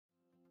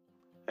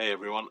Hey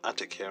everyone,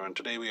 Attic here, and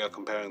today we are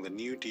comparing the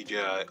new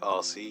DJI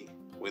RC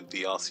with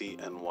the RC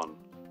N1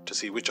 to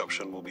see which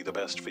option will be the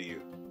best for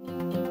you.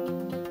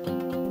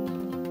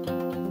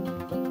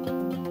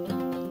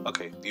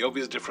 Okay, the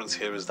obvious difference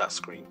here is that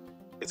screen.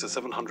 It's a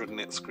 700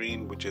 nit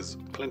screen which is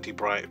plenty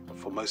bright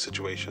for most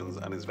situations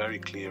and is very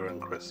clear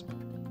and crisp.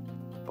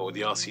 But with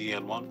the RC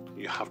N1,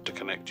 you have to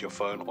connect your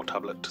phone or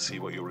tablet to see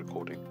what you're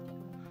recording.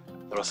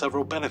 There are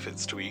several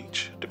benefits to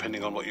each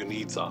depending on what your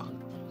needs are.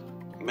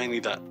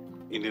 Mainly that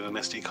you need an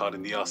SD card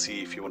in the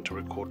RC if you want to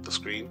record the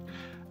screen,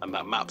 and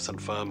that maps and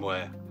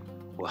firmware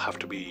will have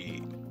to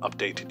be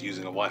updated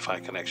using a Wi-Fi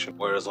connection,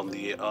 whereas on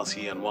the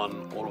RC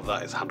N1 all of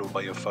that is handled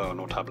by your phone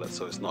or tablet,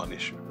 so it's not an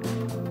issue.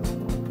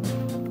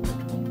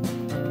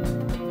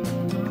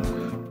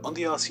 On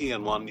the RC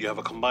N1 you have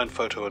a combined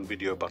photo and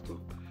video button,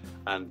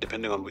 and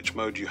depending on which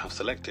mode you have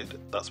selected,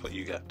 that's what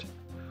you get.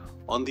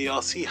 On the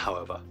RC,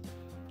 however,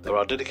 there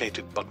are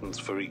dedicated buttons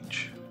for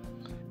each.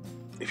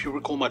 If you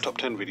recall my top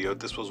 10 video,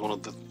 this was one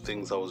of the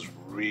things I was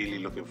really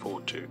looking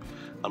forward to,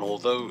 and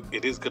although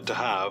it is good to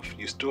have,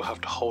 you still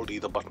have to hold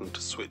either button to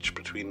switch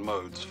between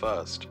modes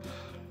first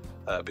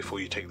before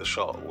you take the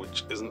shot,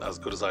 which isn't as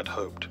good as I'd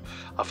hoped.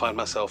 I find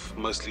myself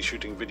mostly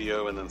shooting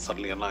video and then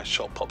suddenly a nice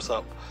shot pops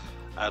up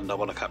and I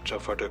want to capture a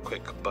photo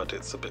quick, but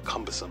it's a bit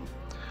cumbersome.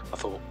 I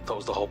thought that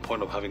was the whole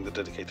point of having the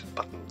dedicated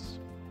buttons,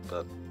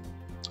 but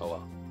oh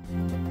well.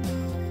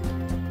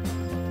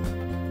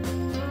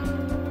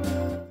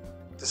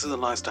 This is a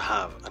nice to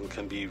have and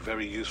can be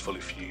very useful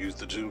if you use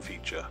the zoom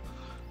feature,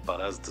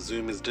 but as the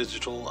zoom is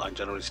digital, I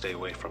generally stay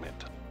away from it.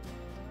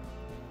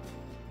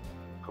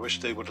 I wish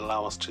they would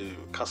allow us to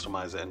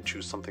customize it and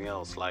choose something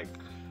else, like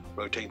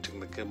rotating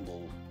the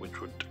gimbal,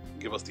 which would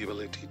give us the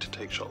ability to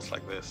take shots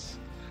like this.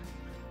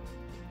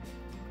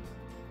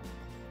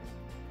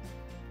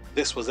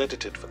 This was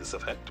edited for this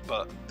effect,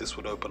 but this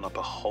would open up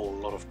a whole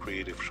lot of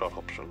creative shot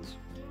options.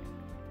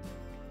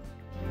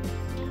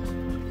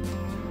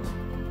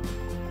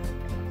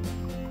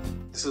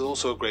 This is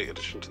also a great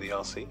addition to the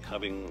RC,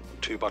 having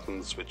two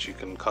buttons which you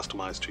can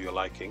customize to your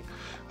liking,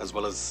 as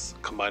well as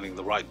combining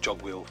the right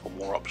jog wheel for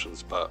more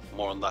options, but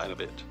more on that in a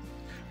bit.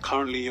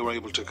 Currently you're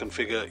able to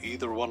configure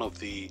either one of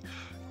the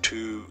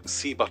two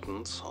C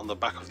buttons on the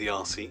back of the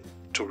RC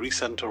to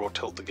recenter or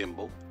tilt the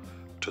gimbal,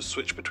 to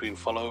switch between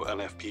follow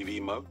and FPV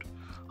mode,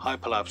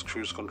 hyperlapse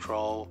cruise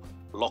control,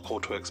 lock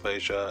auto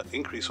exposure,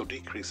 increase or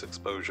decrease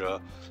exposure,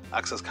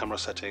 access camera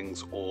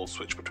settings, or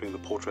switch between the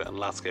portrait and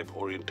landscape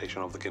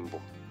orientation of the gimbal.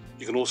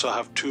 You can also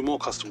have two more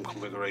custom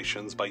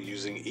configurations by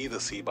using either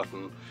C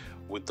button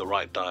with the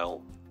right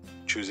dial,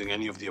 choosing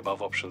any of the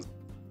above options.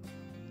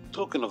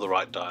 Talking of the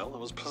right dial, I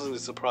was pleasantly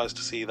surprised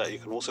to see that you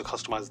can also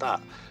customize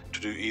that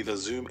to do either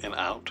zoom in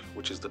out,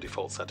 which is the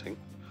default setting,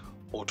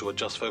 or to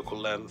adjust focal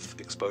length,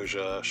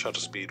 exposure,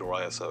 shutter speed or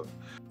ISO.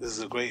 This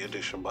is a great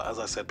addition, but as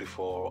I said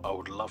before, I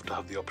would love to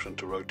have the option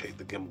to rotate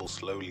the gimbal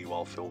slowly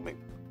while filming.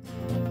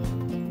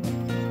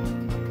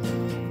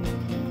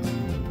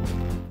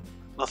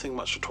 Nothing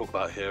much to talk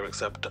about here,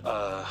 except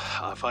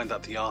I find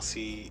that the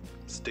RC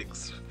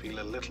sticks feel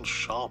a little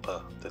sharper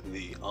than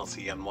the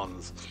RC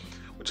N1s,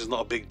 which is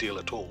not a big deal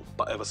at all,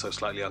 but ever so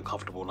slightly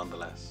uncomfortable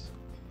nonetheless.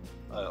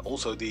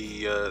 Also,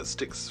 the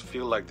sticks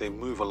feel like they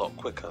move a lot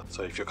quicker,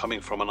 so if you're coming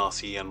from an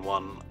RC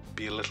N1,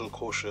 be a little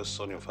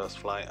cautious on your first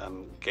flight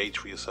and gauge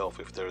for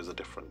yourself if there is a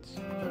difference.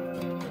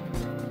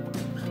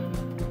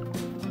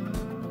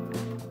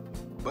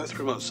 Both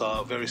remotes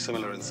are very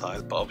similar in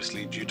size, but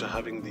obviously due to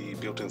having the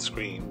built-in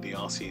screen, the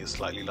RC is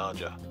slightly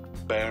larger.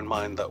 Bear in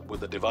mind that with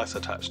the device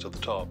attached to the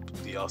top,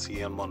 the RC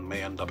N1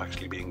 may end up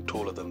actually being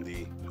taller than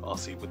the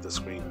RC with the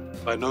screen.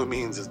 By no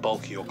means is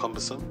bulky or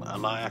cumbersome,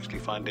 and I actually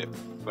find it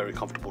very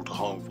comfortable to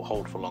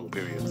hold for long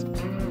periods.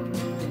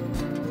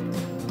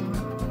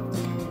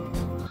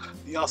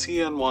 The RC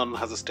N1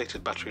 has a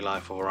stated battery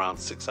life of around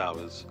 6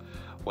 hours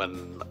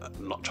when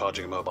not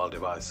charging a mobile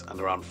device, and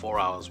around 4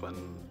 hours when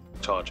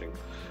charging.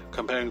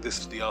 Comparing this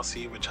to the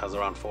RC, which has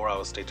around 4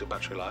 hours stated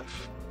battery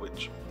life,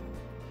 which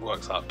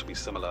works out to be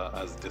similar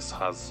as this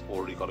has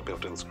already got a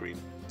built-in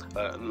screen.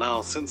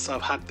 Now, since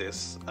I've had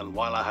this, and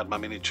while I had my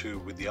Mini 2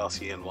 with the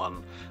RC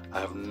N1, I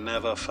have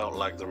never felt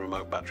like the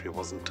remote battery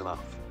wasn't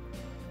enough.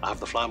 I have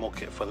the Fly More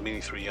kit for the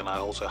Mini 3 and I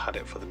also had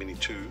it for the Mini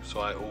 2, so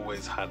I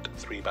always had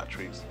 3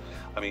 batteries.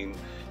 I mean,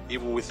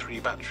 even with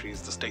 3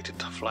 batteries, the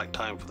stated flight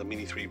time for the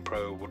Mini 3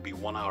 Pro would be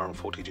 1 hour and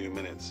 42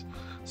 minutes.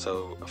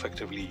 So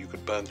effectively you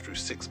could burn through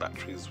 6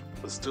 batteries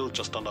with still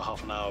just under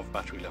half an hour of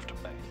battery left to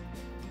play,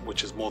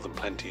 which is more than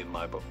plenty in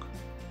my book.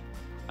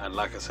 And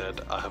like I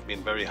said, I have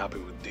been very happy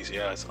with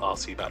DJI's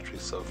RC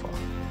batteries so far.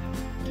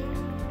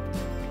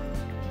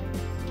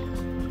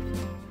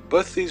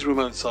 Both these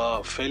remotes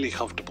are fairly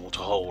comfortable to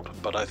hold,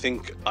 but I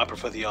think I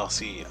prefer the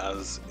RC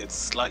as it's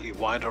slightly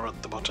wider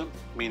at the bottom,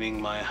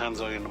 meaning my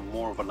hands are in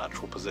more of a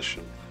natural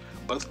position.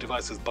 Both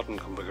devices' button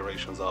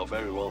configurations are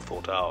very well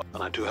thought out,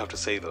 and I do have to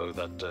say though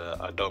that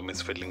I don't miss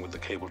fiddling with the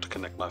cable to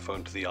connect my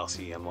phone to the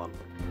RC N1.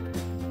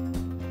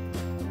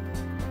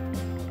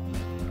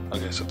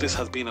 Okay, so this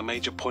has been a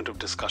major point of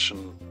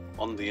discussion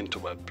on the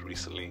interweb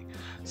recently.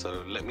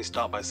 So let me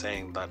start by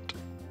saying that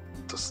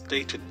the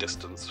stated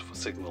distance for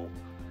signal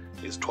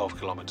is 12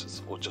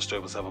 kilometers or just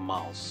over 7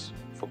 miles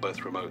for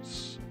both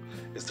remotes.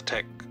 It's the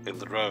tech in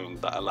the drone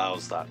that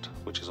allows that,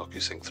 which is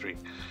OcuSync 3.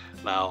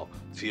 Now,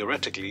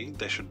 theoretically,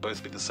 they should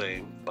both be the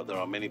same, but there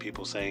are many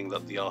people saying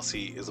that the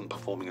RC isn't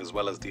performing as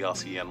well as the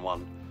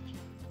RC-N1.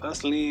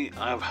 Personally,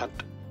 I've had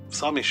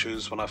some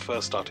issues when I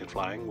first started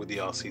flying with the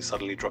RC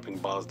suddenly dropping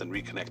bars, then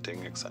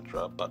reconnecting,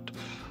 etc. But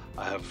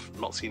I have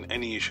not seen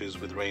any issues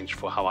with range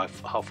for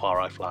how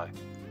far I fly.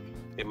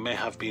 It may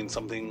have been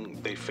something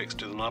they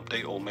fixed with an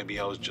update, or maybe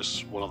I was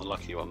just one of the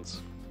lucky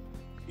ones.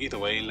 Either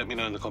way, let me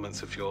know in the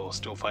comments if you're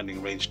still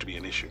finding range to be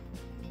an issue.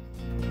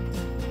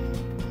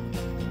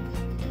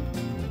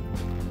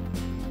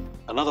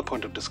 Another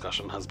point of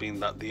discussion has been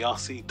that the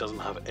RC doesn't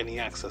have any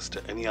access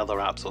to any other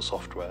apps or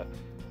software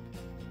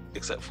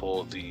except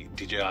for the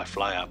DJI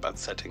Fly app and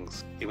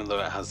settings, even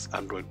though it has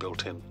Android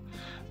built in.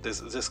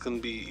 This can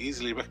be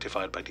easily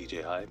rectified by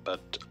DJI,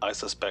 but I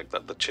suspect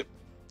that the chip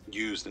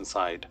used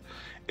inside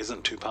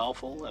isn't too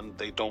powerful and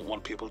they don't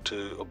want people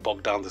to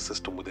bog down the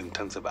system with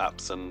intensive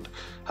apps and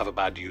have a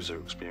bad user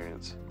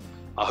experience.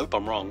 I hope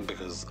I'm wrong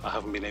because I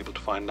haven't been able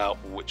to find out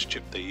which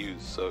chip they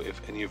use, so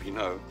if any of you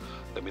know,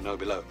 let me know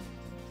below.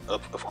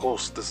 Of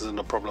course, this isn't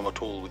a problem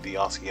at all with the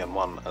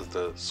RC-N1, as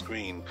the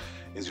screen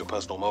is your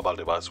personal mobile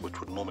device, which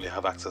would normally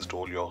have access to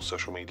all your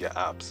social media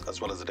apps, as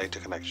well as a data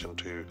connection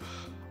to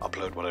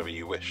upload whatever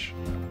you wish.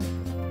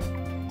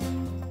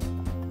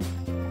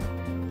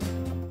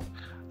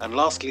 And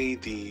lastly,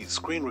 the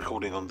screen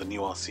recording on the new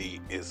RC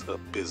is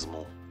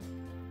abysmal.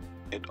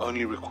 It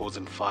only records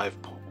in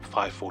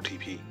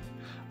 540p,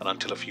 and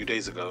until a few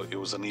days ago it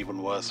was an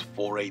even worse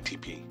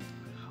 480p.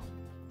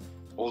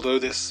 Although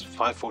this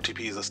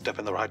 540p is a step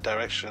in the right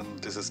direction,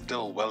 this is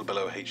still well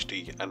below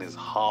HD and is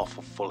half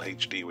of full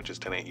HD, which is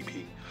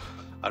 1080p.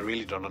 I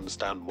really don't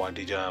understand why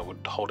DJI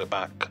would hold it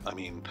back. I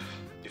mean,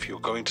 if you're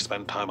going to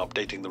spend time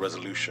updating the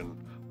resolution,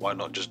 why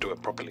not just do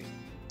it properly?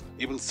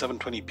 Even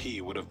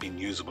 720p would have been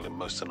usable in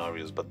most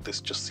scenarios, but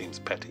this just seems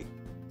petty.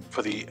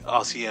 For the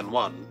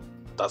RC-N1,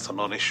 that's a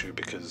non-issue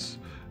because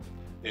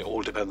it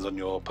all depends on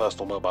your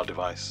personal mobile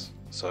device.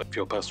 So if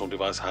your personal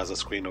device has a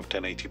screen of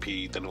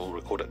 1080p, then it will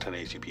record at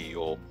 1080p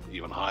or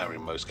even higher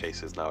in most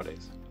cases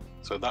nowadays.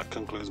 So that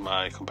concludes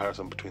my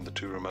comparison between the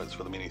two remotes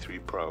for the Mini 3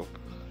 Pro.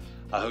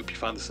 I hope you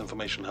found this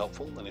information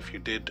helpful, and if you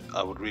did,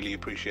 I would really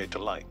appreciate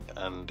a like,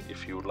 and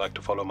if you would like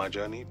to follow my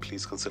journey,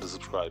 please consider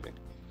subscribing.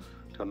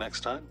 Till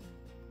next time,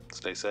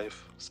 stay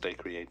safe, stay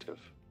creative.